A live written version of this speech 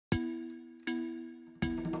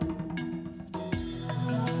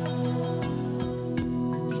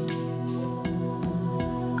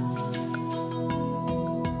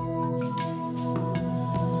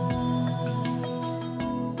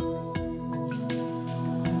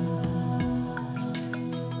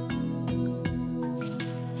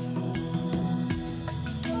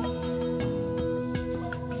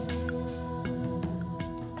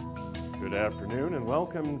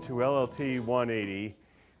welcome to LLT 180,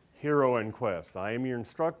 Hero and Quest. I am your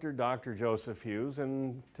instructor, Dr. Joseph Hughes,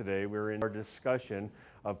 and today we're in our discussion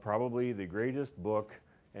of probably the greatest book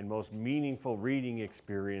and most meaningful reading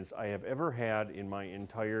experience I have ever had in my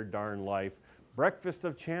entire darn life, Breakfast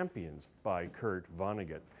of Champions by Kurt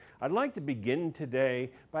Vonnegut. I'd like to begin today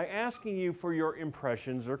by asking you for your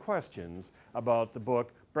impressions or questions about the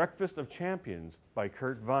book Breakfast of Champions by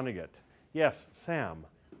Kurt Vonnegut. Yes, Sam.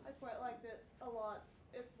 I quite liked it a lot.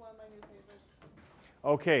 It's one of my new favorites.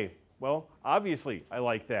 Okay, well, obviously I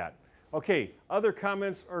like that. Okay, other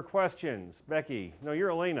comments or questions? Becky. No,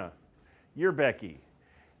 you're Elena. You're Becky.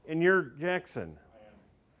 And you're Jackson.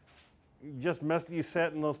 I am. You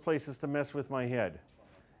sat in those places to mess with my head.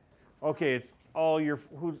 Okay, it's all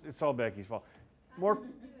it's all Becky's fault.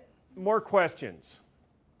 More questions.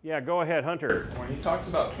 Yeah, go ahead, Hunter. When he talks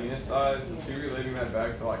about penis size, is he relating that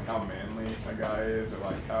back to like how manly a guy is, or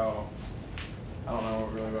like how, I don't know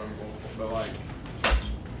really what I'm going for, but like,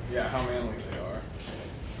 yeah, how manly they are?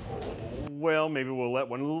 Well, maybe we'll let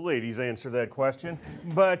one of the ladies answer that question.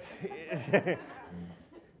 But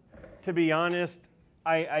to be honest,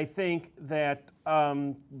 I think that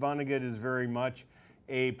Vonnegut is very much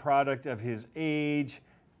a product of his age,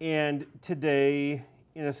 and today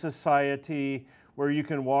in a society where you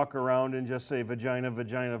can walk around and just say vagina,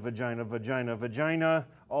 vagina, vagina, vagina, vagina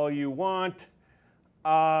all you want,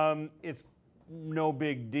 it's no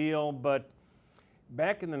big deal. But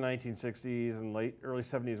back in the 1960s and early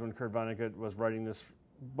 70s when Kurt Vonnegut was writing this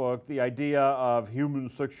book, the idea of human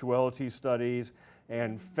sexuality studies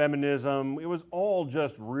and feminism, it was all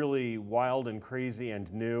just really wild and crazy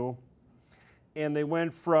and new. And they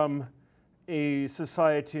went from a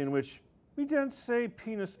society in which we don't say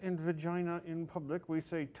penis and vagina in public, we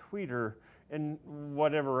say tweeter and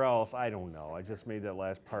whatever else. I don't know, I just made that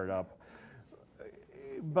last part up.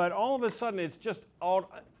 But all of a sudden it's just all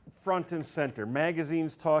front and center.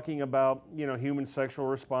 Magazines talking about, you know, human sexual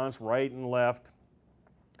response, right and left.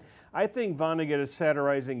 I think Vonnegut is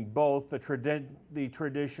satirizing both the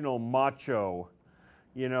traditional macho,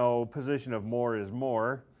 you know, position of more is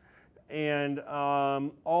more, and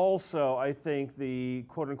also I think the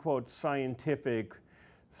quote-unquote scientific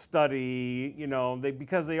study, you know,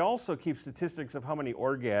 because they also keep statistics of how many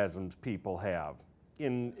orgasms people have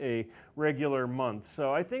in a regular month.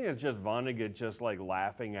 So I think it's just Vonnegut just like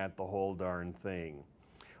laughing at the whole darn thing.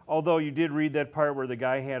 Although you did read that part where the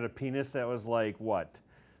guy had a penis that was like, what,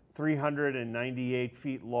 398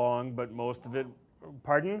 feet long, but most of it,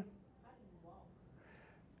 pardon?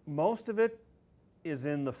 Most of it is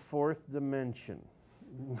in the fourth dimension.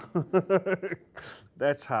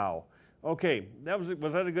 That's how. Okay,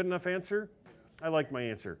 was that a good enough answer? I like my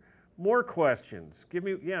answer. More questions.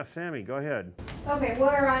 Yeah, Sammy, go ahead. Okay,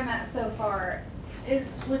 where I'm at so far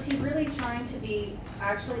was he really trying to be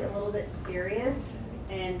actually a little bit serious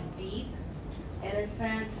and deep in a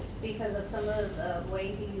sense because of some of the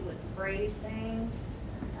way he would phrase things,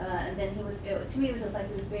 and then to me it was just like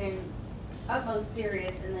he was being utmost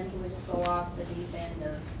serious, and then he would just go off the deep end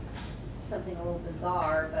of something a little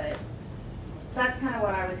bizarre. But that's kind of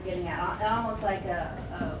what I was getting at, almost like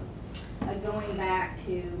a going back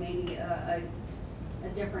to maybe a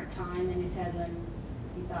different time in his head when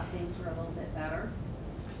he thought things were a little bit better.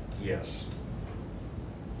 Yes.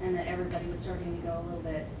 And that everybody was starting to go a little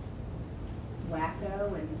bit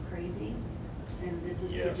wacko and crazy, and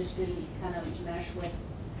it just didn't kind of mesh with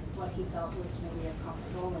what he felt was maybe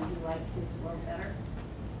comfortable, and he liked his world better.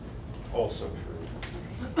 Also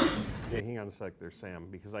true. Okay, hang on a sec there, Sam,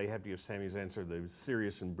 because I have to give Sammy's answer the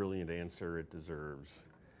serious and brilliant answer it deserves.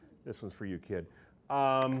 This one's for you, kid.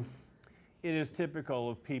 It is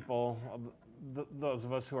typical of people, those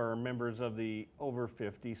of us who are members of the over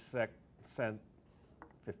 50 section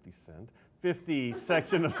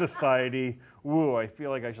of society. Woo, I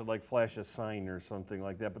feel like I should like flash a sign or something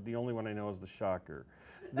like that, but the only one I know is the shocker.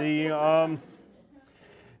 The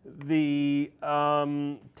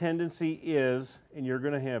tendency is, and you're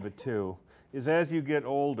going to have it too, is as you get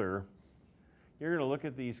older, you're going to look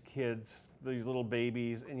at these kids, these little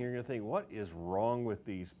babies, and you're going to think, what is wrong with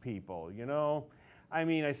these people? You know, I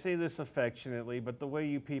mean, I say this affectionately, but the way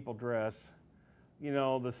you people dress, you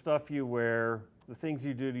know, the stuff you wear, the things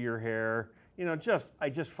you do to your hair, you know, I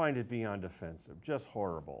just find it beyond offensive, just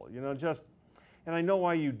horrible, you know, and I know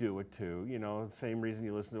why you do it too, you know, the same reason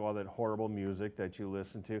you listen to all that horrible music that you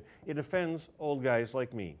listen to. It offends old guys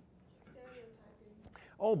like me.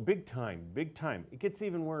 Oh, big time, big time. It gets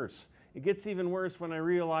even worse. It gets even worse when I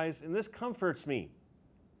realize, and this comforts me,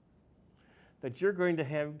 that you're going to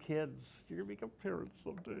have kids. You're going to become parents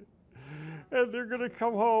someday. And they're going to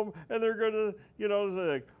come home and they're going to, you know,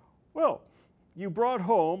 say, well, you brought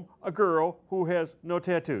home a girl who has no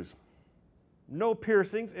tattoos, no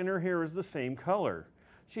piercings, and her hair is the same color.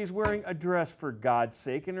 She's wearing a dress, for God's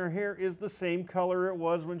sake, and her hair is the same color it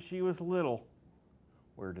was when she was little.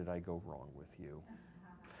 Where did I go wrong with you?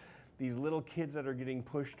 These little kids that are getting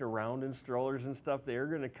pushed around in strollers and stuff, they're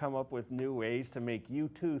going to come up with new ways to make you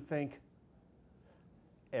too think,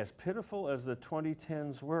 as pitiful as the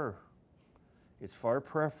 2010s were, it's far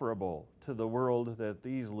preferable to the world that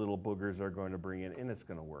these little boogers are going to bring in, and it's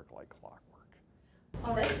going to work like clockwork.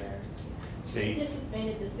 All right. See? He just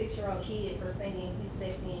suspended the 6-year-old kid for singing he's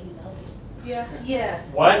sexy and he knows it. Yeah.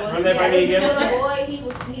 Yes. What? Run that by me This again? little boy,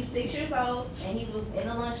 he's 6 years old, and he was in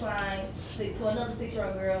the lunch line to another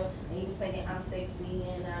 6-year-old girl, and he was singing I'm sexy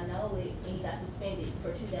and I know it, and he got suspended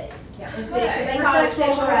for 2 days. Yeah. They For call it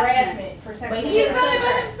sexual sexual harassment. For But sexual he harassment. did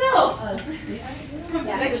it himself.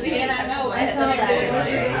 Sexy and I know it. I saw that.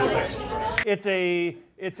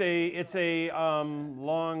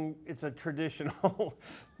 It's a traditional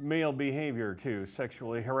male behavior to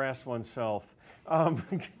sexually harass oneself.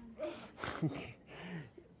 It's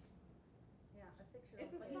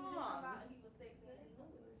a song.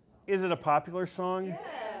 Is it a popular song? Yes.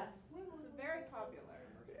 It's very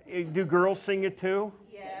popular. Do girls sing it too?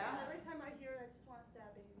 Yeah. Every time I hear it, I just want to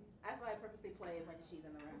stab babies. That's why I purposely play it when she's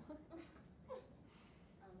in the room.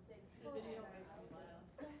 The video makes me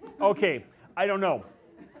laugh. Okay, I don't know.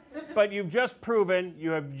 But you have just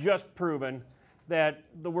proven that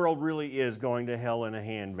the world really is going to hell in a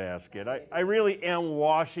handbasket. I really am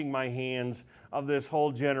washing my hands of this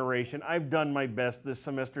whole generation. I've done my best this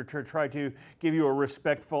semester to try to give you a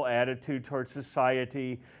respectful attitude towards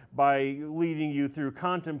society by leading you through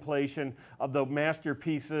contemplation of the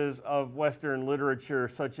masterpieces of Western literature,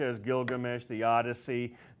 such as Gilgamesh, the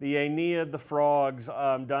Odyssey, the Aeneid, the Frogs,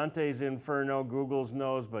 Dante's Inferno, Google's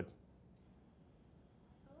Nose, but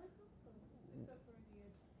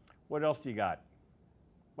what else do you got?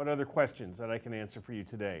 What other questions that I can answer for you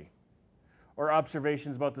today? Or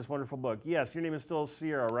observations about this wonderful book? Yes, your name is still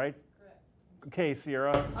Sierra, right? Correct. Okay,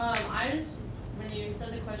 Sierra. I just, when you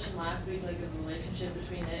said the question last week, like the relationship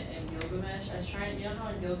between it and Gilgamesh, I was trying, you know how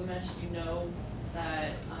in Gilgamesh you know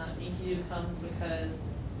that Enkidu comes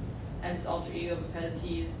because, as his alter ego, because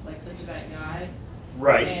he's like such a bad guy.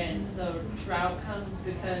 Right. And so Trout comes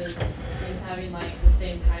because he's having like the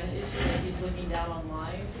same kind of issue, like he's looking down on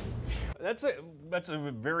life. That's a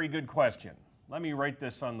very good question. Let me write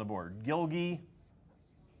this on the board. Gilgi,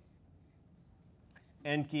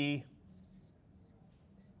 Enki,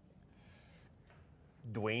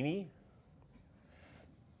 Dwayne,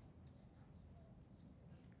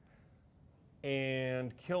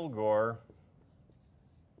 and Kilgore.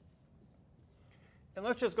 And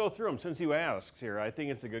let's just go through them since you asked here. I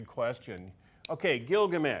think it's a good question. Okay,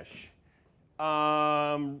 Gilgamesh.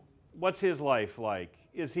 What's his life like?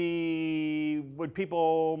 Would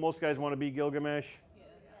most guys want to be Gilgamesh? Yes.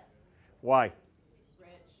 Why?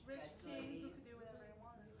 Rich king who could do whatever he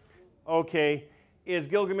wanted. Okay. Is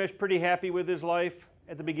Gilgamesh pretty happy with his life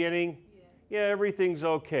at the beginning? Yeah, everything's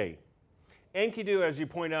okay. Enkidu, as you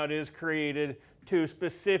point out, is created to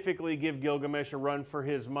specifically give Gilgamesh a run for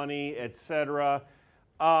his money, etc.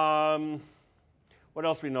 What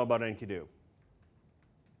else do we know about Enkidu?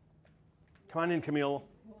 Come on in, Camille.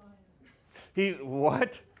 He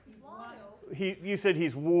what? He's wild. You said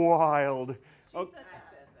he's wild. She said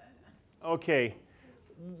that. Okay.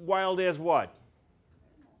 Wild as what?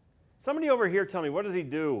 Somebody over here tell me, what does he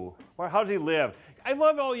do? How does he live? I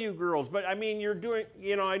love all you girls, but I mean, you're doing,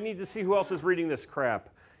 I need to see who else is reading this crap.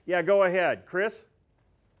 Yeah, go ahead. Chris?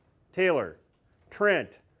 Taylor?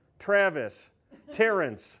 Trent? Travis?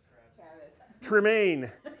 Terrence?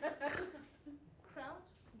 Tremaine? Trout?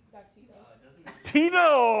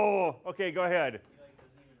 Tito! Okay, go ahead. He doesn't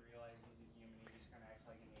even realize he's a human. He just kind of acts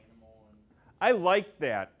like an animal. I like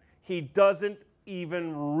that. He doesn't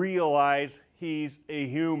even realize he's a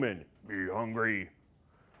human. Be hungry.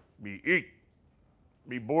 Me eat.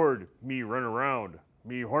 Me bored. Me run around.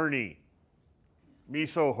 Me horny. Me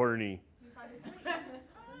so horny.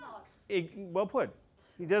 Well put.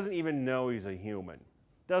 He doesn't even know he's a human.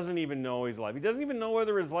 Doesn't even know he's alive. He doesn't even know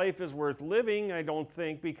whether his life is worth living, I don't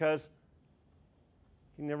think, because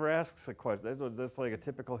he never asks a question. That's like a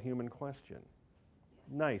typical human question.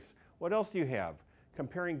 Nice. What else do you have?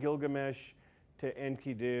 Comparing Gilgamesh to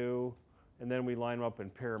Enkidu, and then we line them up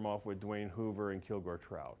and pair them off with Dwayne Hoover and Kilgore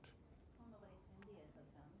Trout. Well, nobody's envious of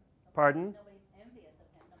him. Pardon? Nobody's envious of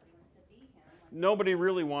him. Nobody wants to be him. Like, Nobody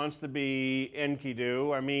really wants to be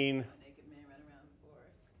Enkidu. I mean, Naked man running around the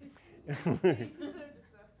forest. He's considered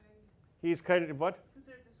disgusting. he's kind of what?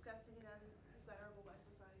 Considered disgusting and undesirable by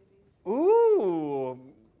societies. Ooh,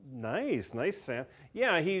 Nice, nice, Sam.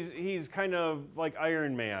 Yeah, he's kind of like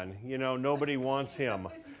Iron Man. You know, nobody wants him.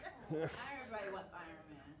 Everybody wants Iron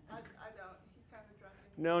Man. I don't. He's kind of drunk.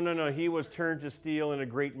 No. He was turned to steel in a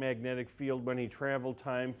great magnetic field when he traveled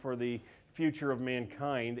time for the future of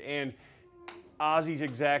mankind. And Ozzy's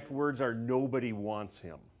exact words are, nobody wants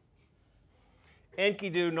him.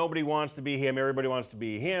 Enkidu, nobody wants to be him. Everybody wants to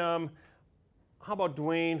be him. How about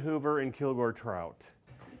Dwayne Hoover and Kilgore Trout?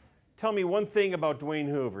 Tell me one thing about Dwayne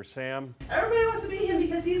Hoover, Sam. Everybody wants to be him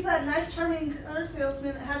because he's that nice, charming car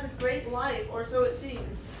salesman that has a great life, or so it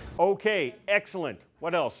seems. Okay, excellent.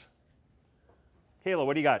 What else? Kayla,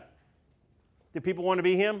 what do you got? Do people want to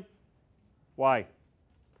be him? Why?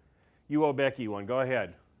 You owe Becky one. Go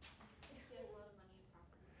ahead. He has a lot of money and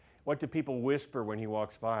property. What do people whisper when he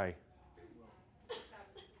walks by?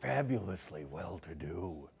 Fabulously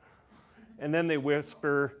well-to-do. And then they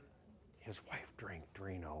whisper, his wife drank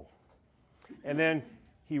Drano. And then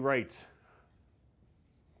he writes.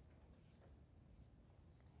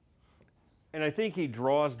 And I think he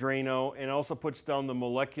draws Drano and also puts down the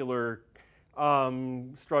molecular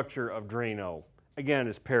structure of Drano. Again,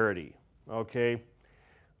 it's parody, okay?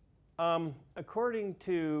 According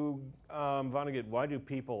to Vonnegut, why do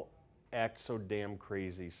people act so damn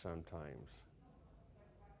crazy sometimes?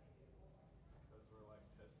 Because we're like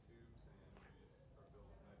test tubes and we are filled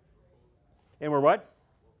with bad chemicals. And we're what?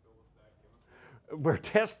 We're filled with bad chemicals. We're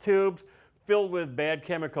test tubes filled with bad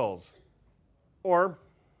chemicals. Or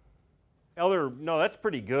no, that's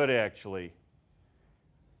pretty good actually.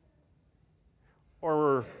 Or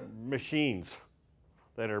we're machines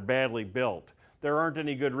that are badly built. There aren't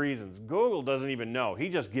any good reasons. Google doesn't even know. He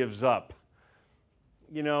just gives up.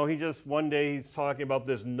 You know, one day he's talking about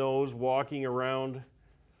this nose walking around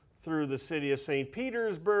through the city of St.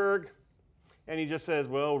 Petersburg, and he just says,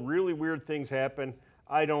 well, really weird things happen.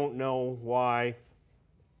 I don't know why.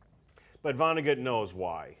 But Vonnegut knows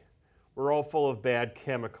why. We're all full of bad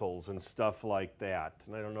chemicals and stuff like that.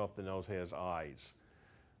 And I don't know if the nose has eyes.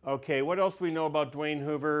 Okay, what else do we know about Dwayne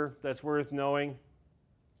Hoover that's worth knowing?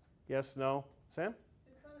 Yes, no? Sam?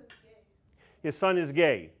 His son is gay. His son is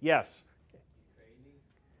gay, yes. He's crazy.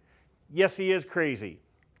 Yes, he is crazy.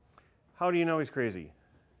 How do you know he's crazy?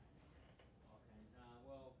 All kinds.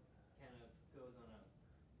 Well, kind of goes on a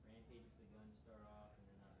rampage with the gun to start off, and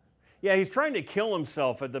then. Yeah, he's trying to kill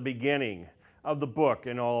himself at the beginning of the book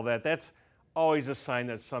and all of that. That's always a sign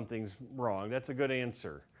that something's wrong. That's a good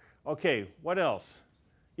answer. Okay, what else?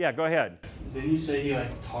 Yeah, go ahead. Didn't you say he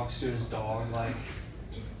like talks to his dog like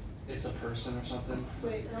it's a person or something?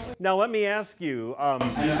 Wait, don't wait. Now let me ask you. I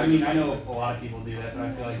know a lot of people do that, but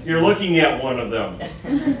I feel like You're looking at one of them.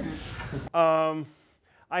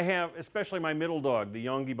 I have, especially my middle dog, the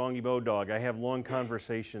Yongi Bongi Bo dog, I have long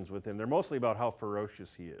conversations with him. They're mostly about how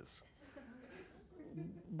ferocious he is.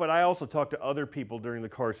 But I also talk to other people during the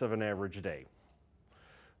course of an average day.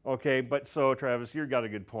 Okay, but so Travis, you got a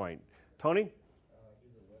good point. Tony?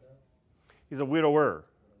 He's a widower.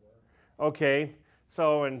 Okay,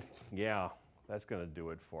 so, and yeah, that's going to do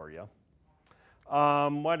it for you.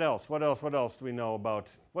 What else? What else do we know about?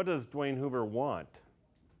 What does Dwayne Hoover want?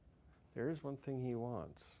 There is one thing he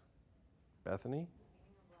wants. Bethany?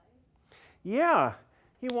 Yeah,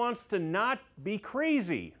 he wants to not be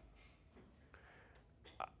crazy.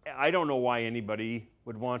 I don't know why anybody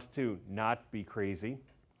would want to not be crazy.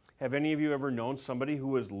 Have any of you ever known somebody who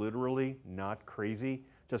was literally not crazy,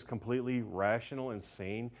 just completely rational and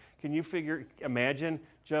sane? Can you imagine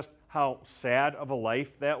just how sad of a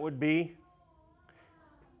life that would be?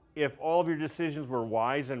 If all of your decisions were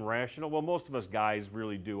wise and rational, well, most of us guys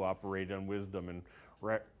really do operate on wisdom and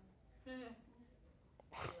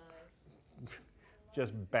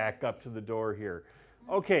just back up to the door here.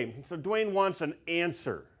 Okay, so Dwayne wants an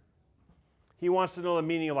answer. He wants to know the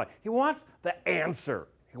meaning of life. He wants the answer.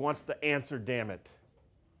 He wants the answer, damn it.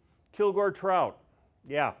 Kilgore Trout,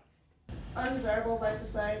 yeah. Undesirable by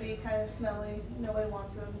society, kind of smelly. Nobody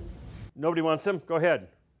wants him. Nobody wants him? Go ahead.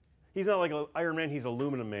 He's not like an Iron Man, he's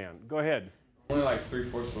Aluminum Man. Go ahead. Only like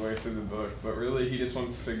 3/4 of the way through the book, but really he just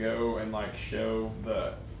wants to go and like show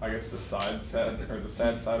the, I guess the sad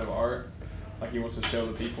side of art. Like he wants to show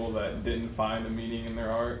the people that didn't find the meaning in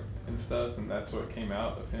their art and stuff, and that's what came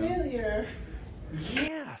out of him. Failure.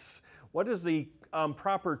 Yes. What is the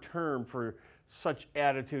proper term for such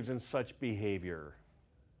attitudes and such behavior?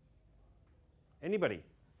 Anybody?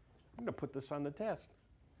 I'm going to put this on the test.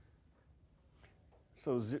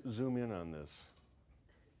 So zoom in on this.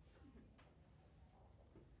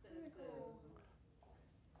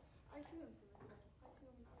 I too am cynical. I too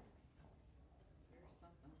am honest. There's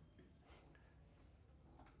something.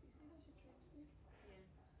 You see how she treats me?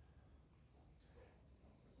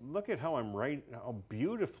 Look at how I'm writing, how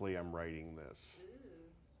beautifully I'm writing this.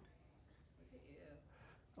 Look at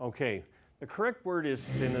you. Okay, the correct word is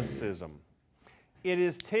cynicism. It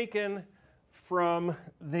is taken from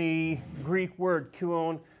the Greek word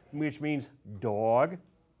kuon, which means dog.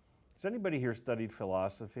 Has anybody here studied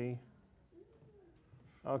philosophy?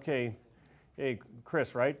 Okay, hey,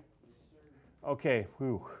 Chris, right? Okay,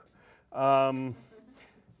 whew.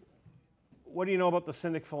 What do you know about the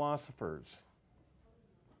Cynic philosophers?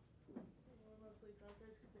 Mostly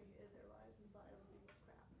drunkards because they hated their lives and thought everything was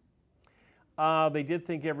crap. They did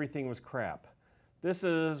think everything was crap. This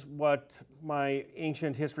is what my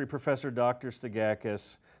ancient history professor, Dr.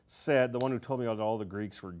 Stigakis, said, the one who told me that all the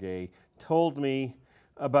Greeks were gay, told me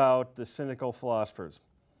about the cynical philosophers.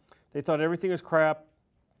 They thought everything was crap.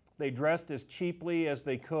 They dressed as cheaply as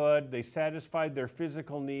they could. They satisfied their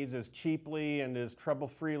physical needs as cheaply and as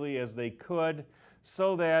trouble-freely as they could,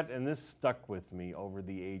 so that, and this stuck with me over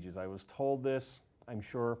the ages, I was told this, I'm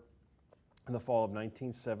sure, in the fall of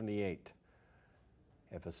 1978.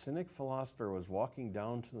 If a cynic philosopher was walking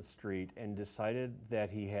down to the street and decided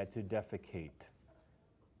that he had to defecate,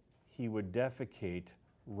 he would defecate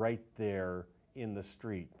right there in the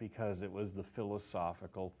street because it was the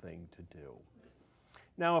philosophical thing to do.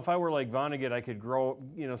 Now, if I were like Vonnegut, I could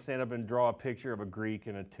stand up and draw a picture of a Greek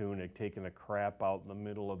in a tunic taking a crap out in the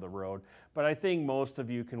middle of the road. But I think most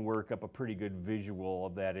of you can work up a pretty good visual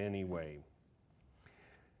of that anyway.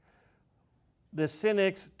 The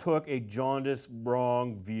Cynics took a jaundiced,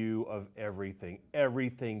 wrong view of everything.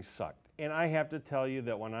 Everything sucked. And I have to tell you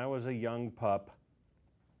that when I was a young pup,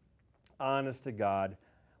 honest to God,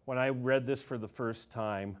 when I read this for the first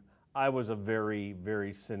time, I was a very,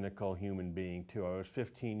 very cynical human being too. I was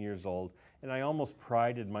 15 years old, and I almost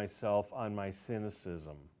prided myself on my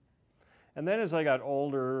cynicism. And then as I got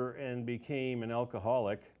older and became an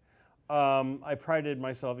alcoholic, I prided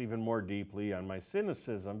myself even more deeply on my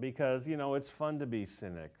cynicism because, you know, it's fun to be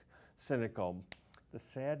cynical. The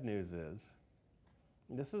sad news is,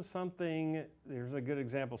 this is something, there's a good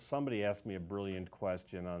example. Somebody asked me a brilliant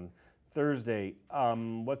question on Thursday,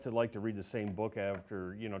 what's it like to read the same book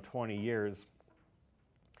after, 20 years?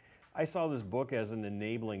 I saw this book as an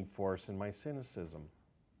enabling force in my cynicism.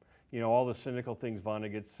 All the cynical things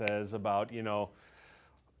Vonnegut says about,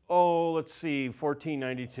 let's see,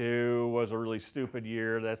 1492 was a really stupid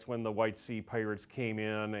year. That's when the White Sea pirates came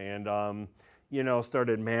in and,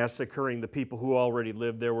 started massacring the people who already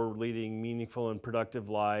lived there, were leading meaningful and productive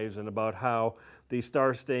lives, and about how the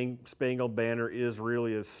Star-Spangled Banner is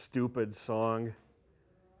really a stupid song.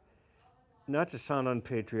 Not to sound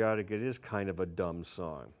unpatriotic, it is kind of a dumb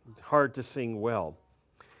song. It's hard to sing well.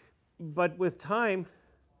 But with time,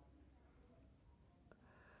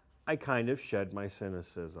 I kind of shed my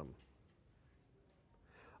cynicism.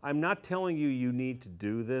 I'm not telling you you need to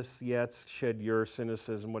do this yet, shed your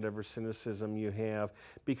cynicism, whatever cynicism you have,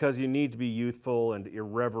 because you need to be youthful and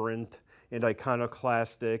irreverent and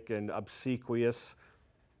iconoclastic and obsequious.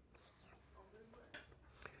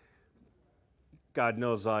 God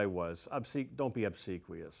knows I was. Don't be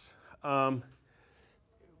obsequious. But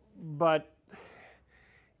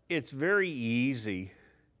it's very easy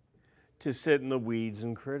to sit in the weeds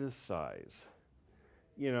and criticize.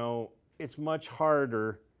 It's much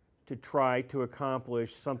harder to try to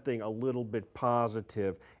accomplish something a little bit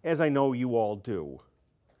positive, as I know you all do,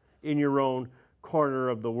 in your own corner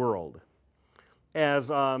of the world.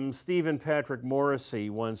 As Stephen Patrick Morrissey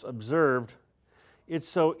once observed, it's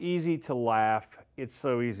so easy to laugh, it's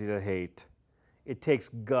so easy to hate. It takes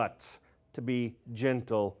guts to be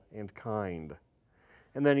gentle and kind.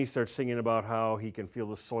 And then he starts singing about how he can feel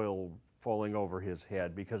the soil falling over his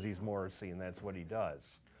head because he's Morrissey and that's what he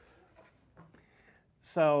does.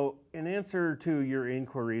 So in answer to your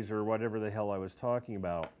inquiries or whatever the hell I was talking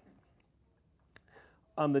about,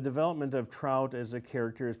 the development of Trout as a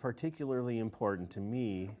character is particularly important to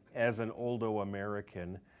me as an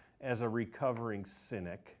Oldo-American, as a recovering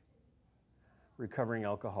cynic, recovering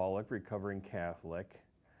alcoholic, recovering Catholic,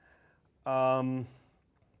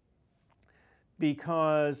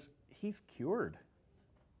 because he's cured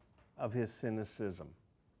of his cynicism.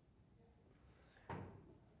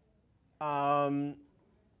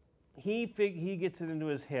 He gets it into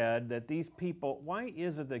his head that these people, why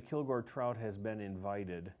is it that Kilgore Trout has been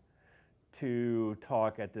invited to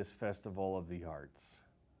talk at this Festival of the Arts?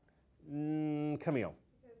 Camille. Because someone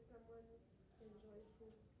enjoys his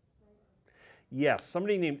writing. Yes,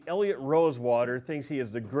 somebody named Elliot Rosewater thinks he is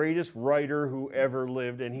the greatest writer who ever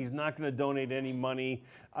lived, and he's not going to donate any money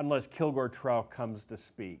unless Kilgore Trout comes to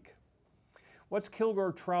speak. What's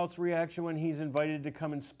Kilgore Trout's reaction when he's invited to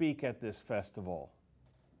come and speak at this festival?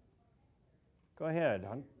 Go ahead.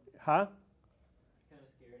 Huh? He's kind of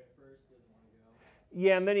scared at first, doesn't want to go.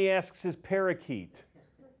 Yeah, and then he asks his parakeet.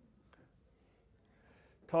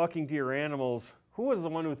 Talking to your animals. Who is the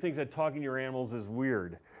one who thinks that talking to your animals is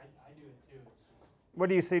weird? I do it too. It's just, What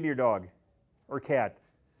do you say to your dog or cat?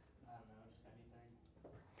 I don't know, just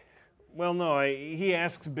anything. Well, no, he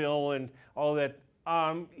asks Bill and all that.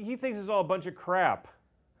 He thinks it's all a bunch of crap.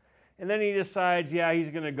 And then he decides, yeah, he's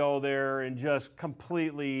going to go there and just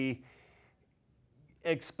completely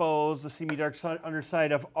expose the seamy dark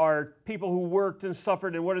underside of art. People who worked and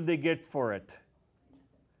suffered, and what did they get for it?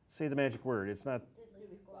 Say the magic word. It's not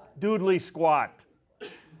doodly squat.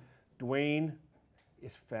 Dwayne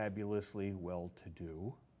is fabulously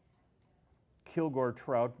well-to-do. Kilgore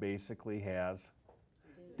Trout basically has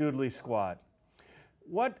doodly squat.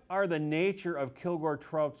 What are the nature of Kilgore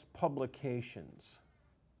Trout's publications?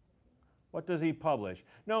 What does he publish?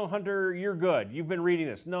 No, Hunter, you're good. You've been reading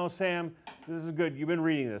this. No, Sam, this is good. You've been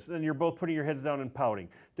reading this. And you're both putting your heads down and pouting.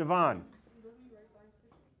 Devon.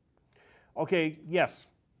 Okay, yes.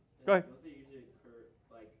 Go ahead. Don't they usually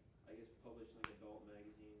publish adult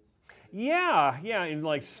magazines? Yeah, in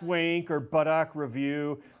like Swank or Buttock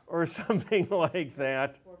Review or something like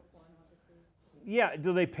that. Yeah,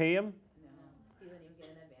 do they pay him? He wouldn't even get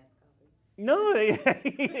an advance copy. No,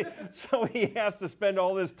 so he has to spend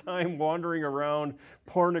all this time wandering around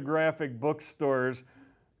pornographic bookstores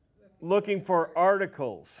looking for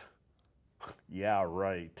articles. Yeah,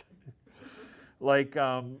 right. Like,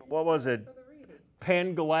 what was it?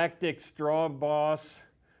 Pan-Galactic Straw Boss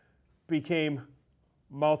became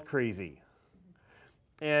mouth crazy.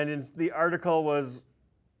 And the article was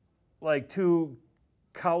like 2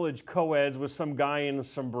 college co-eds with some guy in a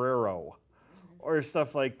sombrero or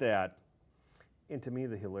stuff like that. And to me,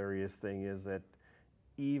 the hilarious thing is that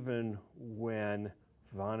even when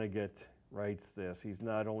Vonnegut writes this, he's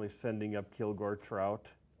not only sending up Kilgore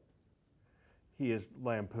Trout, he is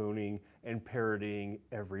lampooning and parodying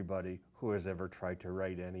everybody who has ever tried to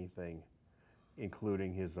write anything,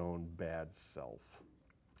 including his own bad self.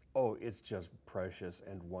 Oh, it's just precious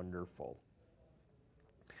and wonderful.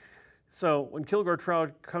 So when Kilgore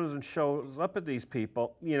Trout comes and shows up at these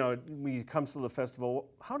people, you know, when he comes to the festival,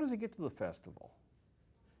 how does he get to the festival?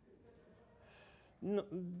 No,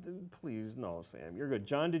 please, no, Sam, you're good.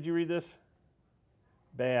 John, did you read this?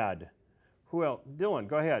 Bad. Who else? Dylan,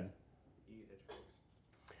 go ahead.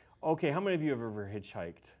 Okay, how many of you have ever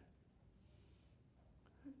hitchhiked?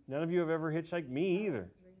 None of you have ever hitchhiked? Me either.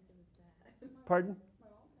 Pardon?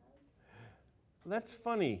 That's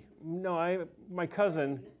funny. No, my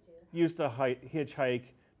cousin used to hitchhike,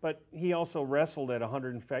 but he also wrestled at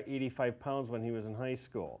 185 pounds when he was in high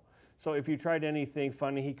school. So if you tried anything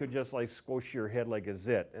funny, he could just like squish your head like a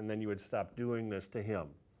zit, and then you would stop doing this to him.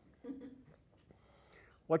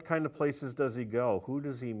 What kind of places does he go? Who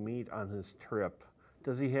does he meet on his trip?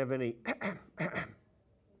 Does he have any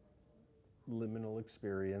liminal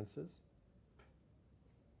experiences?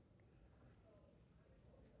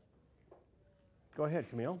 Go ahead,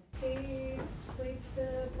 Camille. He sleeps in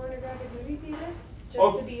a pornographic movie theater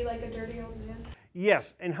just to be like a dirty old man.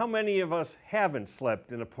 Yes, and how many of us haven't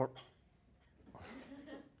slept in a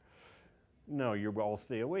No, you all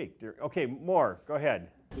stay awake. Okay, more. Go ahead.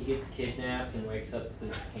 He gets kidnapped and wakes up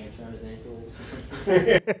with his pants around his ankles.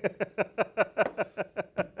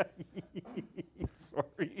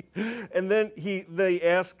 Sorry. And then they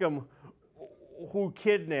ask him who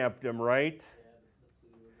kidnapped him, right?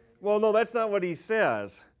 Well, no, that's not what he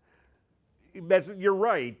says. You're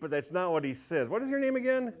right, but that's not what he says. What is your name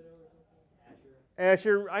again?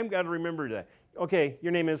 Asher. I've got to remember that. Okay,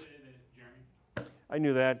 your name is? Jeremy. I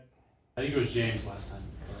knew that. I think it was James last time.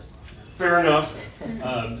 Fair enough.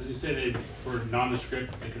 Did you say they were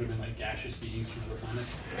nondescript? They could have been like gaseous beings from other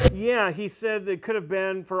planets? Yeah, he said it could have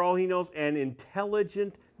been, for all he knows, an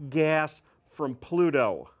intelligent gas from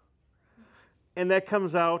Pluto. And that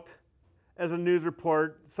comes out as a news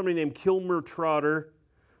report. Somebody named Kilmer Trotter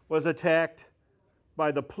was attacked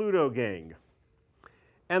by the Pluto gang.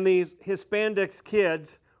 And these Hispanic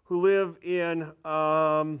kids who live in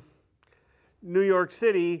New York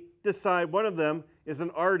City decide one of them is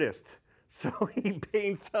an artist. So he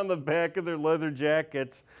paints on the back of their leather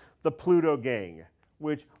jackets the Pluto gang,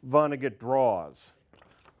 which Vonnegut draws.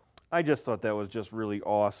 I just thought that was just really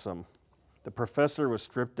awesome. The professor was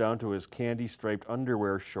stripped down to his candy-striped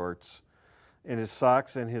underwear shorts and his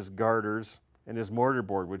socks and his garters and his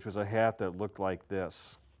mortarboard, which was a hat that looked like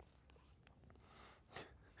this.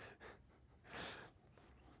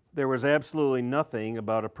 There was absolutely nothing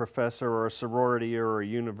about a professor or a sorority or a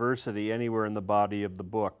university anywhere in the body of the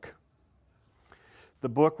book. The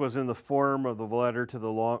book was in the form of the letter to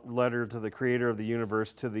the creator of the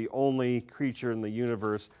universe, to the only creature in the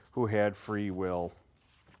universe who had free will.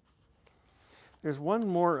 There's one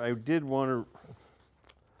more I did want to.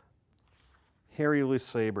 Harry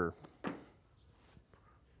LeSabre.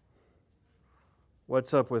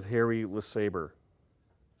 What's up with Harry LeSabre?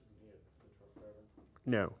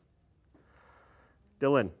 No.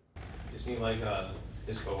 Dylan. Isn't he like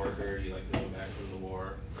his coworker? He like came back from the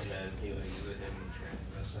war, and then he like was with him in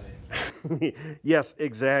transvestite. Yes,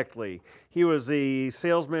 exactly. He was the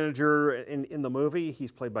sales manager in the movie.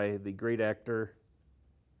 He's played by the great actor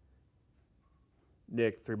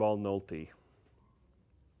Nick Three-Ball Nolte.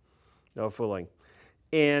 No fooling.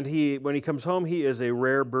 And when he comes home, he is a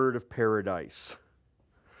rare bird of paradise.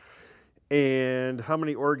 And how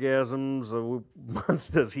many orgasms a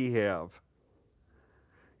month does he have?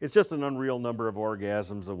 It's just an unreal number of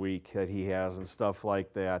orgasms a week that he has and stuff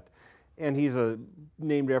like that. And he's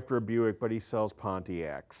named after a Buick, but he sells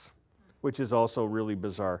Pontiacs, which is also really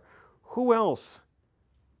bizarre. Who else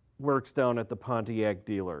works down at the Pontiac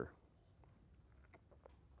dealer?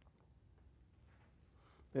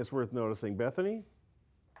 It's worth noticing. Bethany?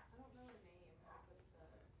 I don't know her name, but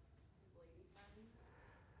his lady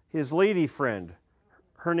friend. His lady friend.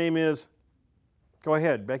 Her name is, go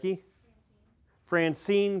ahead, Becky.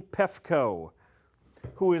 Francine Pefko,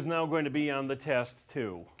 who is now going to be on the test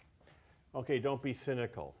too. Okay, don't be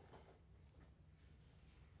cynical.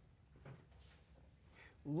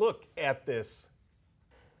 Look at this.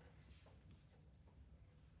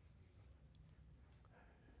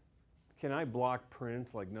 Can I block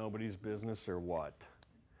print like nobody's business or what?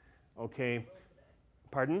 Okay.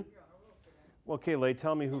 Pardon? Well, Kayla,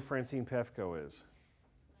 tell me who Francine Pefko is.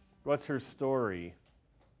 What's her story?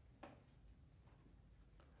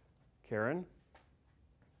 Karen?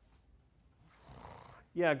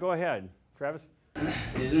 Yeah, go ahead. Travis?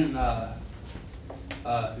 Isn't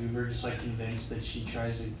Uber just like convinced that she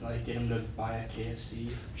tries to like get him to buy a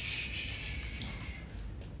KFC? Shh.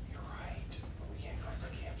 You're right. But we can't go to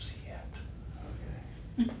KFC yet.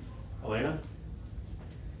 Okay. Elena?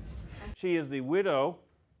 She is the widow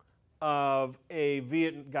of a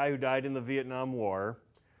guy who died in the Vietnam War.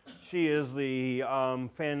 She is the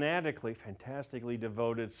fantastically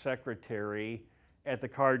devoted secretary at the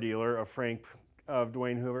car dealer of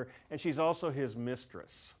Dwayne Hoover, and she's also his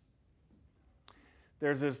mistress.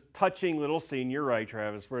 There's this touching little scene, you're right,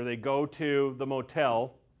 Travis, where they go to the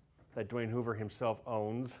motel that Dwayne Hoover himself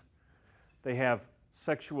owns. They have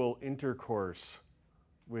sexual intercourse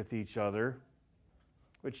with each other,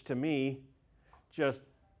 which to me just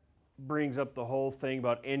brings up the whole thing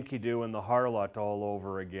about Enkidu and the harlot all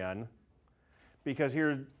over again. Because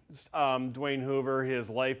here, Dwayne Hoover, his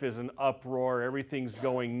life is an uproar, everything's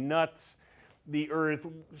going nuts. The earth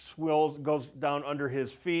goes down under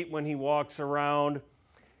his feet when he walks around,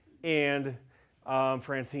 and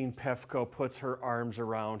Francine Pefko puts her arms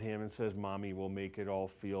around him and says, "Mommy will make it all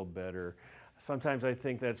feel better." Sometimes I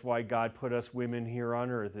think that's why God put us women here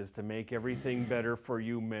on earth, is to make everything better for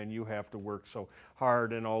you men. You have to work so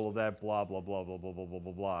hard and all of that, blah, blah, blah, blah, blah, blah, blah,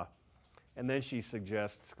 blah, blah. And then she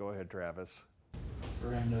suggests, go ahead, Travis.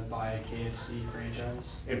 For him to buy a KFC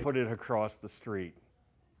franchise? And put it across the street.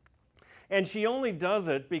 And she only does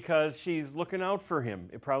it because she's looking out for him.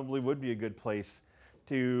 It probably would be a good place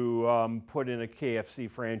to put in a KFC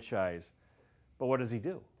franchise. But what does he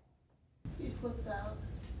do? He flips out.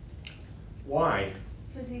 Why?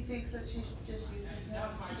 Because he thinks that she's just using him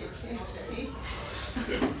to get KFC.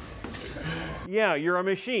 Yeah, you're a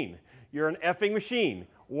machine. You're an effing machine.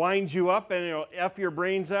 Winds you up and it'll F your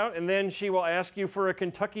brains out, and then she will ask you for a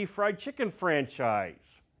Kentucky Fried Chicken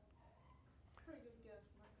franchise.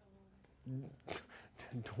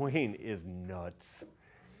 Dwayne is nuts.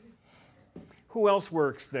 Who else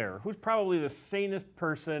works there? Who's probably the sanest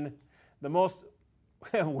person, the most,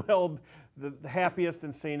 the happiest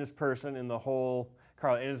and sanest person in the whole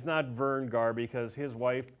car? And it's not Vern Gar, because his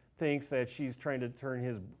wife thinks that he's trying to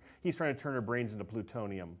turn her brains into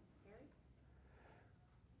plutonium.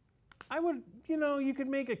 I would, you could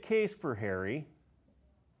make a case for Harry.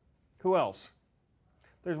 Who else?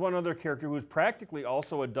 There's one other character who's practically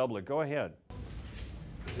also a doublet. Go ahead.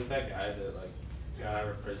 Is it that guy that like got out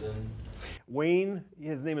of prison? Wayne,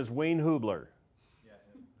 his name is Wayne Hubler. Yeah,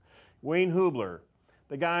 him. Wayne Hubler,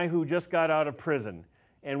 the guy who just got out of prison.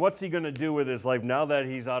 And what's he going to do with his life now that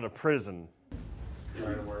he's out of prison?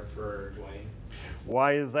 Try to work for Dwayne.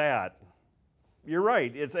 Why is that? You're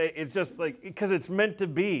right. It's just like, because it's meant to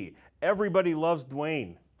be. Everybody loves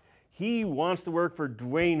Dwayne. He wants to work for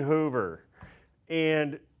Dwayne Hoover.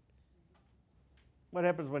 And what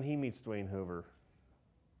happens when he meets Dwayne Hoover?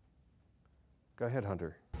 Go ahead,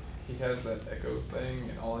 Hunter. He has that echo thing,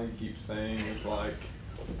 and all he keeps saying is like,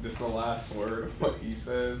 this is the last word of what he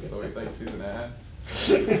says, so he thinks he's an ass.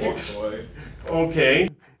 He walks away. Okay.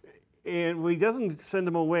 And he doesn't send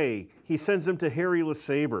him away. He sends him to Harry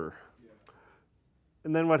LeSabre.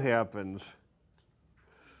 And then what happens?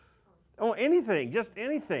 Oh, anything, just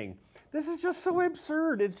anything. This is just so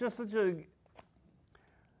absurd. It's just such a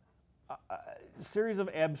series of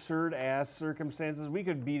absurd ass circumstances. We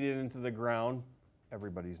could beat it into the ground.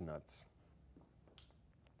 Everybody's nuts.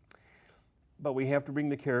 But we have to bring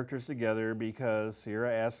the characters together because Sierra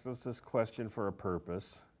asked us this question for a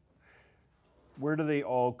purpose. Where do they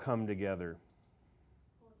all come together?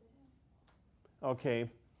 Okay.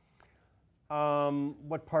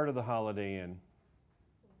 What part of the Holiday Inn?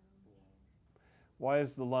 Why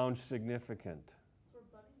is the lounge significant?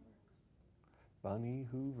 Bunny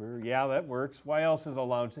Hoover. Yeah, that works. Why else is a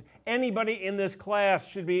lounge? Anybody in this class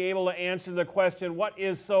should be able to answer the question, what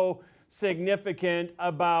is so significant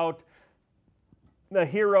about the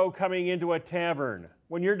hero coming into a tavern?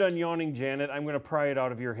 When you're done yawning, Janet, I'm going to pry it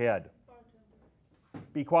out of your head.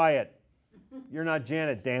 Be quiet. You're not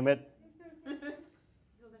Janet, damn it.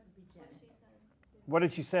 What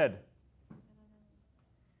did she said?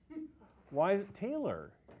 Why,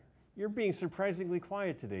 Taylor? You're being surprisingly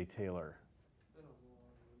quiet today, Taylor.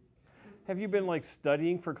 Have you been like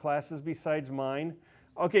studying for classes besides mine?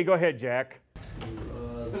 Okay, go ahead, Jack.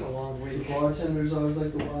 It's been a long week. Bartender's always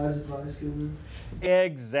like the wise advice giver.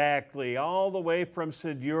 Exactly, all the way from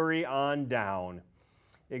Siduri on down.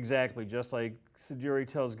 Exactly, just like Siduri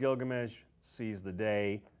tells Gilgamesh, seize the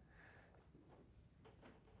day.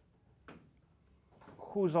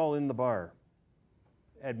 Who's all in the bar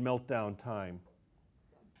at meltdown time?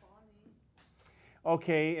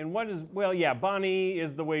 Okay, and what is, well, yeah, Bonnie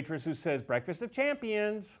is the waitress who says, breakfast of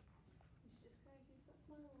champions.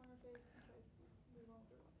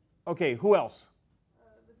 Okay, who else?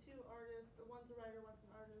 The two artists, one's a writer, one's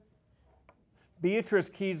an artist.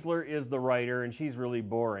 Beatrice Kiesler is the writer, and she's really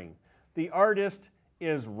boring. The artist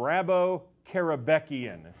is Rabo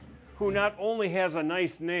Karabekian, who not only has a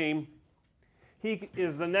nice name, he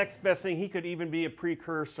is the next best thing. He could even be a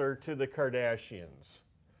precursor to the Kardashians.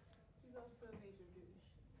 He's also a major dude.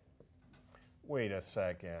 Wait a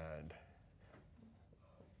second.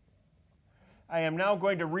 I am now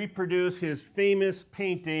going to reproduce his famous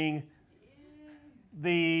painting,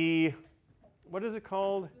 the, what is it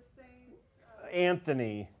called? The Saint,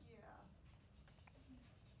 Anthony. Yeah.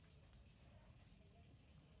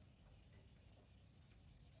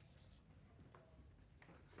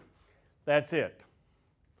 That's it.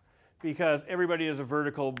 Because everybody is a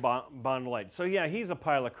vertical bond light. So yeah, he's a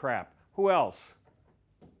pile of crap. Who else?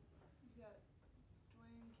 You got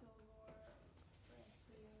Dwayne, Kilgore,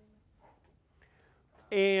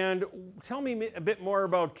 Francine. And tell me a bit more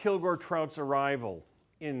about Kilgore Trout's arrival.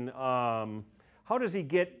 How does he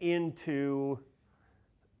get into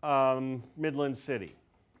Midland City?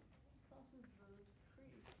 Crosses the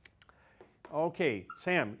creek. Okay,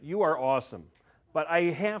 Sam, you are awesome. But I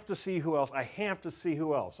have to see who else. I have to see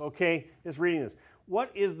who else. Okay, just reading this.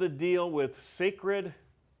 What is the deal with sacred,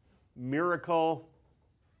 miracle?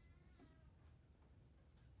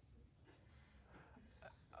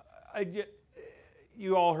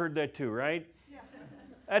 You all heard that too, right? Yeah.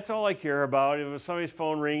 That's all I care about. If it was somebody's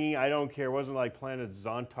phone ringing, I don't care. It wasn't like Planet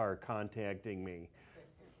Zontar contacting me.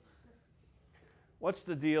 What's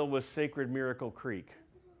the deal with Sacred Miracle Creek?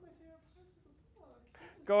 This was one of my favorite parts of the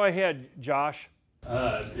book. Go ahead, Josh.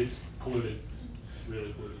 It's polluted,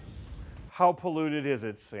 really polluted. How polluted is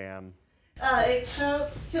it, Sam? It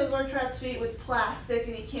coats Kilgore Trout's feet with plastic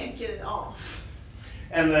and he can't get it off.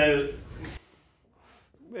 And the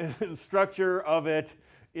structure of it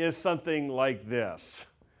is something like this.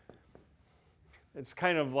 It's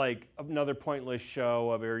kind of like another pointless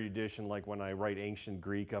show of erudition, like when I write ancient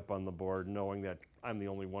Greek up on the board, knowing that I'm the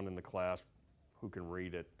only one in the class who can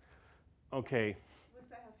read it. Okay. At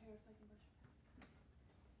least I have hair so I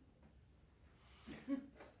can brush it.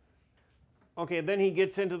 Okay, then he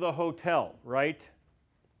gets into the hotel, right?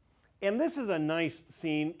 And this is a nice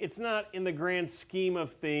scene. It's not, in the grand scheme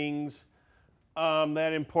of things,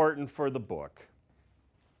 that important for the book.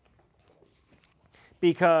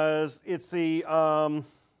 Because it's the,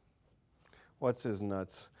 what's his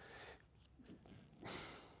nuts?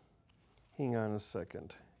 Hang on a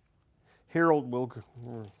second. Harold Wilk,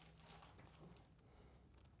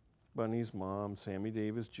 Bunny's mom, Sammy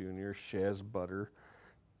Davis Jr., Shaz Butter,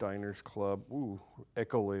 Diners Club, ooh,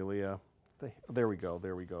 Echolalia. There we go,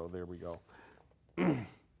 there we go, there we go.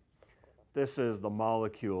 This is the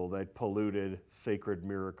molecule that polluted Sacred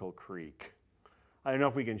Miracle Creek. I don't know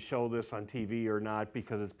if we can show this on TV or not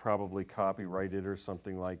because it's probably copyrighted or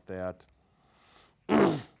something like that.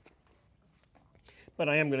 But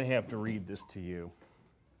I am going to have to read this to you.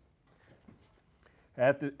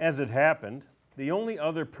 As it happened, the only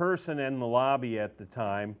other person in the lobby at the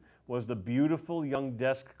time was the beautiful young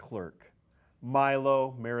desk clerk,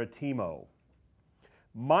 Milo Maritimo.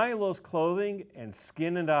 Milo's clothing and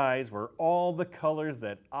skin and eyes were all the colors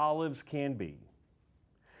that olives can be.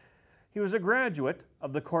 He was a graduate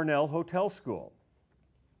of the Cornell Hotel School.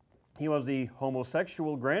 He was the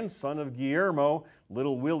homosexual grandson of Guillermo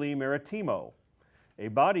Little Willie Maritimo, a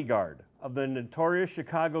bodyguard of the notorious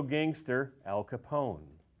Chicago gangster Al Capone.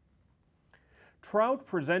 Trout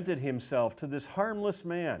presented himself to this harmless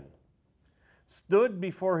man, stood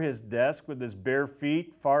before his desk with his bare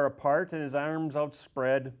feet far apart and his arms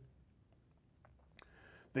outspread.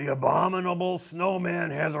 "The abominable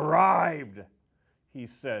snowman has arrived," he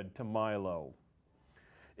said to Milo.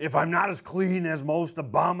 "If I'm not as clean as most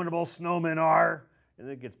abominable snowmen are," and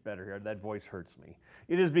it gets better here, that voice hurts me,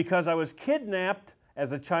 "it is because I was kidnapped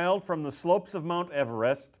as a child from the slopes of Mount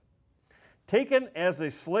Everest, taken as a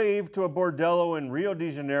slave to a bordello in Rio de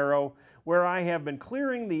Janeiro, where I have been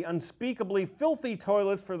clearing the unspeakably filthy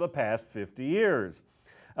toilets for the past 50 years.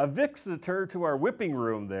 A visitor to our whipping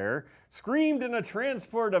room there screamed in a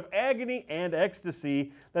transport of agony and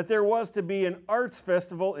ecstasy that there was to be an arts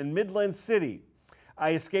festival in Midland City.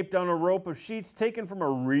 I escaped on a rope of sheets taken from a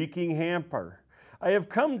reeking hamper. I have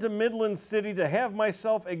come to Midland City to have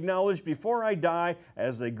myself acknowledged before I die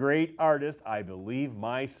as the great artist I believe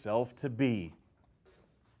myself to be."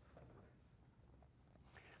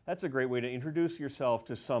 That's a great way to introduce yourself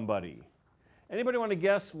to somebody. Anybody want to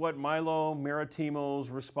guess what Milo Maritimo's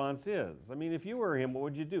response is? I mean, if you were him, what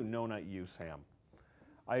would you do? No, not you, Sam.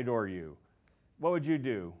 I adore you. What would you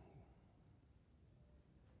do?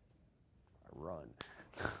 I run.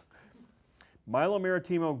 Milo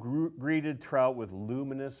Maritimo greeted Trout with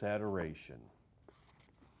luminous adoration.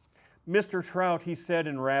 "Mr. Trout," he said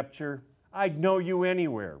in rapture, "I'd know you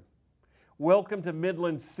anywhere. Welcome to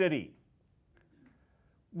Midland City.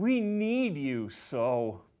 We need you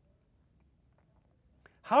so."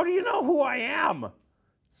 "How do you know who I am?"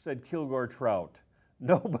 said Kilgore Trout.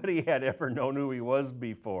 Nobody had ever known who he was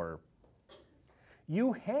before.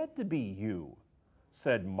 "You had to be you,"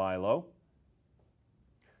 said Milo.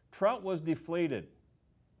 Trout was deflated,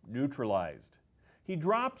 neutralized. He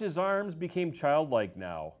dropped his arms, became childlike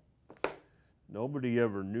now. "Nobody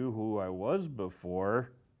ever knew who I was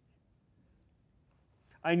before."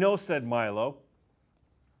 "I know," said Milo.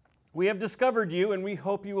 "We have discovered you, and we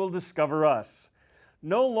hope you will discover us.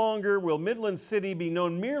 No longer will Midland City be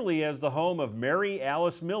known merely as the home of Mary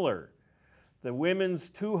Alice Miller, the women's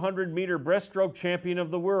 200-meter breaststroke champion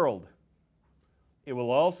of the world. It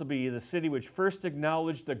will also be the city which first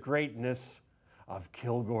acknowledged the greatness of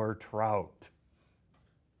Kilgore Trout."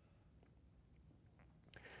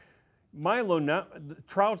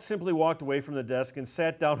 Trout simply walked away from the desk and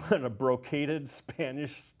sat down on a brocaded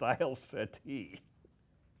Spanish-style settee.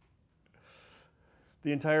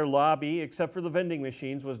 The entire lobby, except for the vending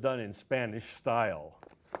machines, was done in Spanish style.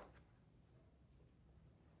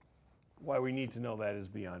 Why we need to know that is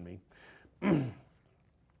beyond me.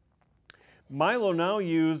 Milo now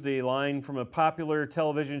used a line from a popular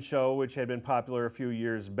television show which had been popular a few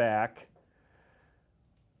years back.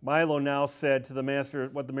 Milo now said to the master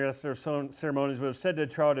what the master of ceremonies would have said to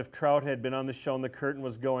Trout if Trout had been on the show and the curtain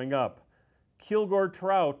was going up. "Kilgore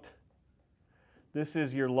Trout, this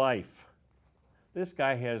is your life." This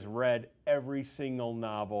guy has read every single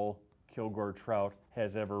novel Kilgore Trout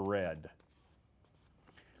has ever read.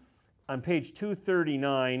 On page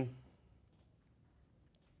 239,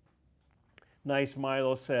 Nice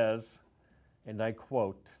Milo says, and I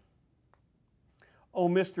quote, "Oh,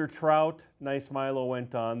 Mr. Trout," Nice Milo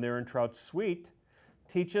went on there in Trout's suite,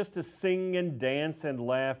 "teach us to sing and dance and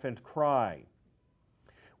laugh and cry.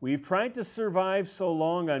 We've tried to survive so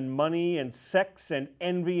long on money and sex and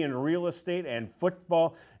envy and real estate and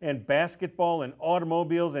football and basketball and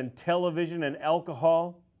automobiles and television and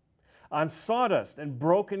alcohol, on sawdust and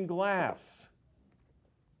broken glass."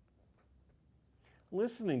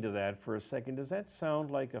 Listening to that for a second, does that sound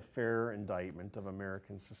like a fair indictment of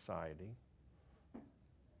American society?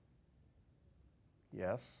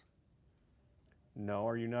 Yes? No?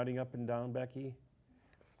 Are you nodding up and down, Becky?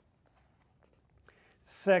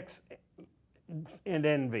 Sex and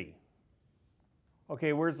envy.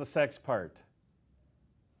 Okay, where's the sex part?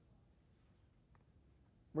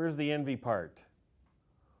 Where's the envy part?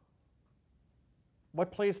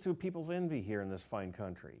 What place do people's envy here in this fine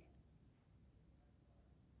country?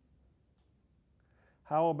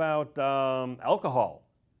 How about alcohol?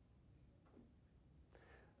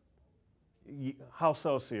 How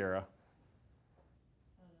so, Sierra?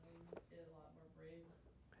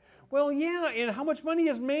 Well, yeah, and how much money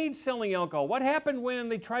is made selling alcohol? What happened when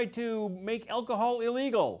they tried to make alcohol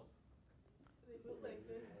illegal?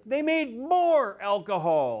 They made more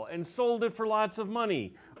alcohol and sold it for lots of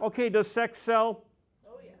money. Okay, does sex sell?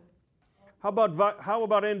 Oh yeah. How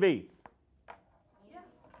about envy? Yeah.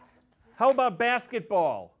 How about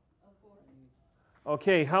basketball? Of course.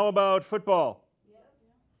 Okay, how about football? Yep.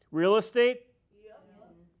 Real estate? Yep.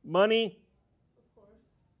 Money? Of course.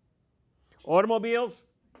 Automobiles?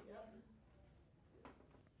 Yep.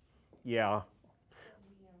 Yeah.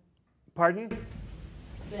 Pardon?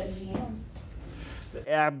 7 p.m.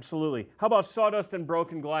 Absolutely. How about sawdust and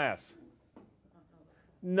broken glass?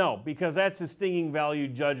 No, because that's a stinging value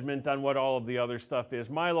judgment on what all of the other stuff is.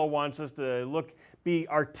 Milo wants us to be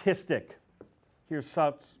artistic. Here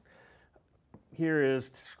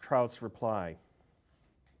is Trout's reply.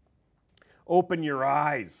 Open your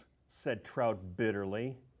eyes, said Trout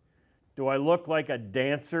bitterly. Do I look like a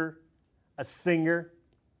dancer, a singer,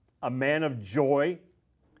 a man of joy?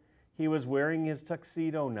 He was wearing his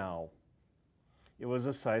tuxedo now. It was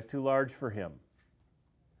a size too large for him.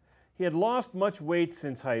 He had lost much weight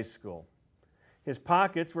since high school. His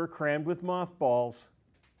pockets were crammed with mothballs.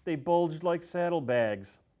 They bulged like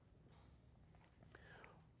saddlebags.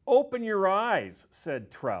 Open your eyes,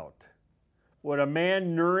 said Trout. Would a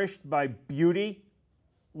man nourished by beauty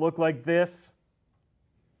look like this?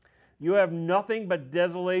 You have nothing but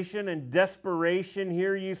desolation and desperation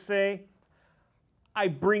here, you say? I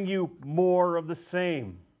bring you more of the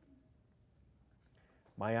same.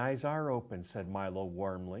 My eyes are open, said Milo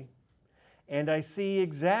warmly, and I see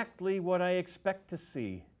exactly what I expect to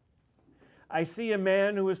see. I see a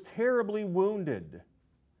man who is terribly wounded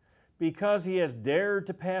because he has dared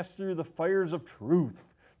to pass through the fires of truth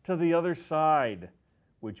to the other side,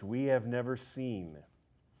 which we have never seen.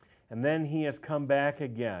 And then he has come back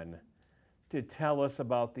again to tell us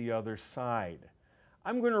about the other side.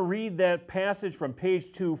 I'm going to read that passage from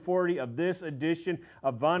page 240 of this edition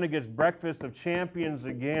of Vonnegut's Breakfast of Champions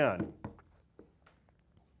again.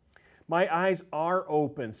 My eyes are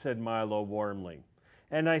open, said Milo warmly,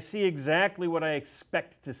 and I see exactly what I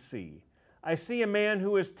expect to see. I see a man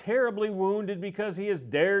who is terribly wounded because he has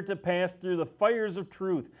dared to pass through the fires of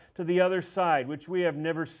truth to the other side, which we have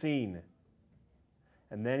never seen.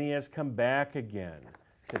 And then he has come back again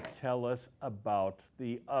to tell us about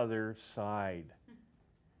the other side.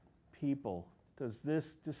 People, does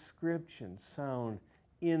this description sound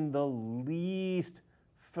in the least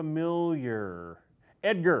familiar?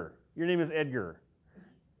 Edgar, your name is Edgar.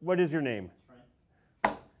 What is your name?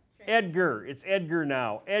 Edgar, it's Edgar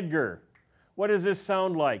now. Edgar, what does this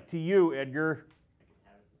sound like to you, Edgar?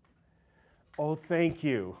 Oh, thank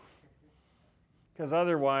you. Because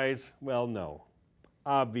otherwise, well, no.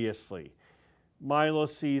 Obviously. Milo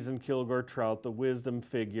sees in Kilgore Trout the wisdom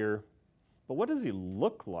figure. But what does he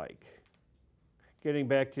look like? Getting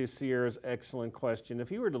back to Sierra's excellent question, if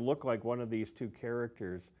he were to look like one of these two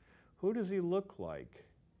characters, who does he look like?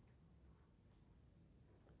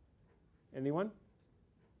 Anyone?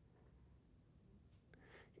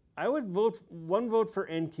 I would vote for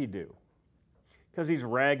Enkidu, because he's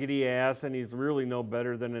raggedy ass and he's really no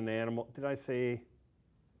better than an animal. Did I say?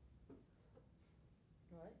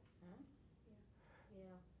 What? Huh?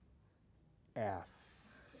 Yeah. Ass.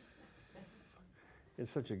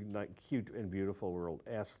 It's such a cute and beautiful world.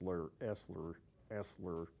 Essler.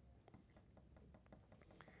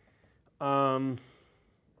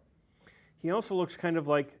 He also looks kind of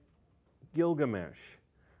like Gilgamesh.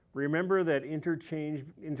 Remember that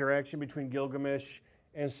interaction between Gilgamesh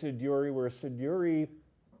and Siduri, where Siduri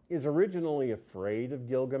is originally afraid of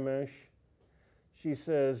Gilgamesh? She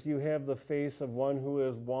says, "You have the face of one who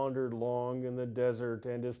has wandered long in the desert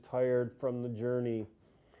and is tired from the journey."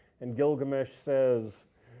 And Gilgamesh says,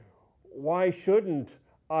 "Why shouldn't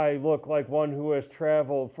I look like one who has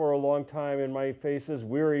traveled for a long time and my face is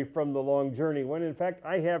weary from the long journey, when in fact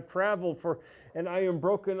I have traveled and I am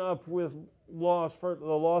broken up with for the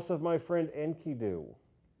loss of my friend Enkidu."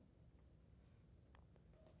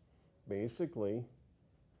 Basically,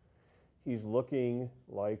 he's looking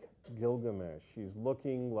like Gilgamesh. He's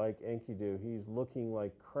looking like Enkidu. He's looking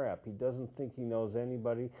like crap. He doesn't think he knows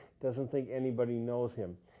anybody, doesn't think anybody knows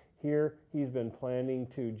him. Here, he's been planning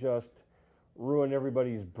to just ruin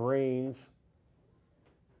everybody's brains.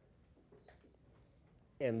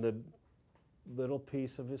 And the little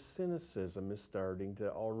piece of his cynicism is starting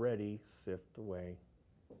to already sift away.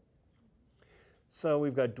 So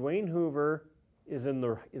we've got Dwayne Hoover is in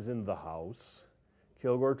the house.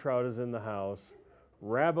 Kilgore Trout is in the house.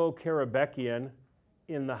 Rabo Karabekian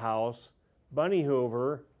in the house. Bunny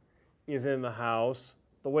Hoover is in the house.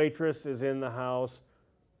 The waitress is in the house.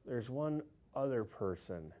 There's one other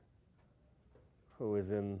person who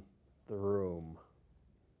is in the room.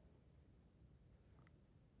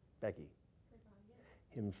 Becky.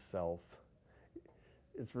 Himself.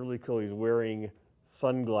 It's really cool. He's wearing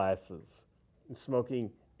sunglasses and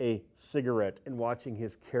smoking a cigarette and watching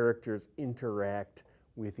his characters interact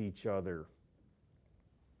with each other.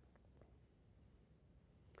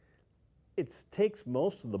 It takes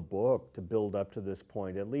most of the book to build up to this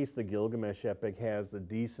point. At least the Gilgamesh epic has the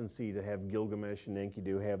decency to have Gilgamesh and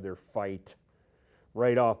Enkidu have their fight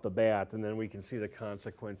right off the bat, and then we can see the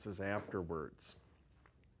consequences afterwards.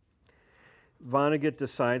 Vonnegut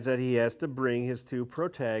decides that he has to bring his two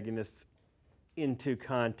protagonists into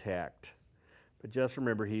contact. But just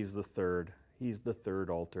remember, he's the third. He's the third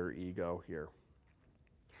alter ego here.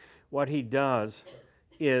 What he does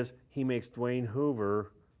is he makes Dwayne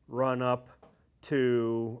Hoover run up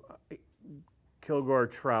to Kilgore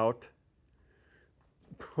Trout,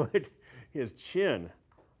 put his chin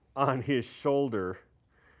on his shoulder.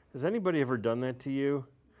 Has anybody ever done that to you?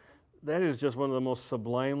 That is just one of the most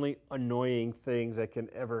sublimely annoying things that can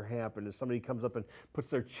ever happen, is somebody comes up and puts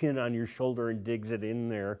their chin on your shoulder and digs it in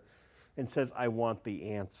there and says, I want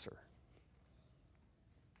the answer.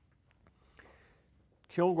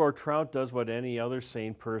 Kilgore Trout does what any other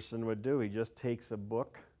sane person would do. He just takes a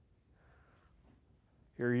book.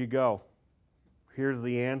 Here you go. Here's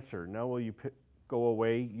the answer. Now will you go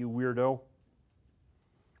away, you weirdo?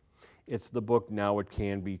 It's the book Now It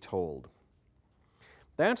Can Be Told.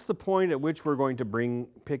 That's the point at which we're going to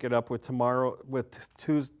pick it up with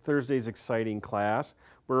Thursday's exciting class.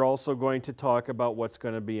 We're also going to talk about what's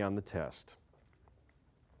going to be on the test.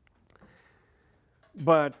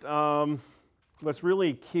 But what's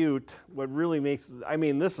really cute, what really makes, I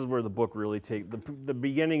mean, this is where the book really takes, the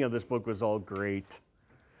beginning of this book was all great.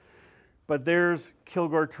 But there's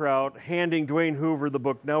Kilgore Trout handing Dwayne Hoover the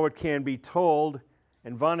book Now It Can Be Told,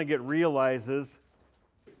 and Vonnegut realizes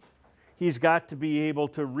he's got to be able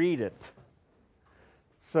to read it.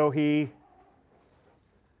 So he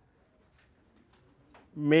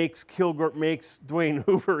makes Dwayne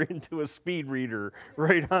Hoover into a speed reader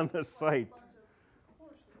right on the site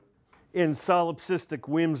in solipsistic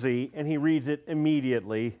whimsy, and he reads it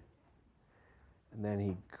immediately, and then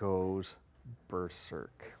he goes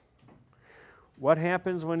berserk. What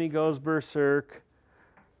happens when he goes berserk?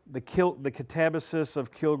 The catabasis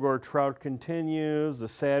of Kilgore Trout continues, the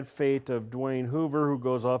sad fate of Dwayne Hoover, who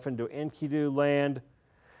goes off into Enkidu land,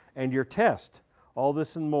 and your test. All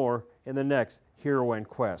this and more in the next Hero and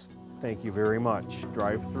Quest. Thank you very much.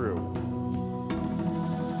 Drive through.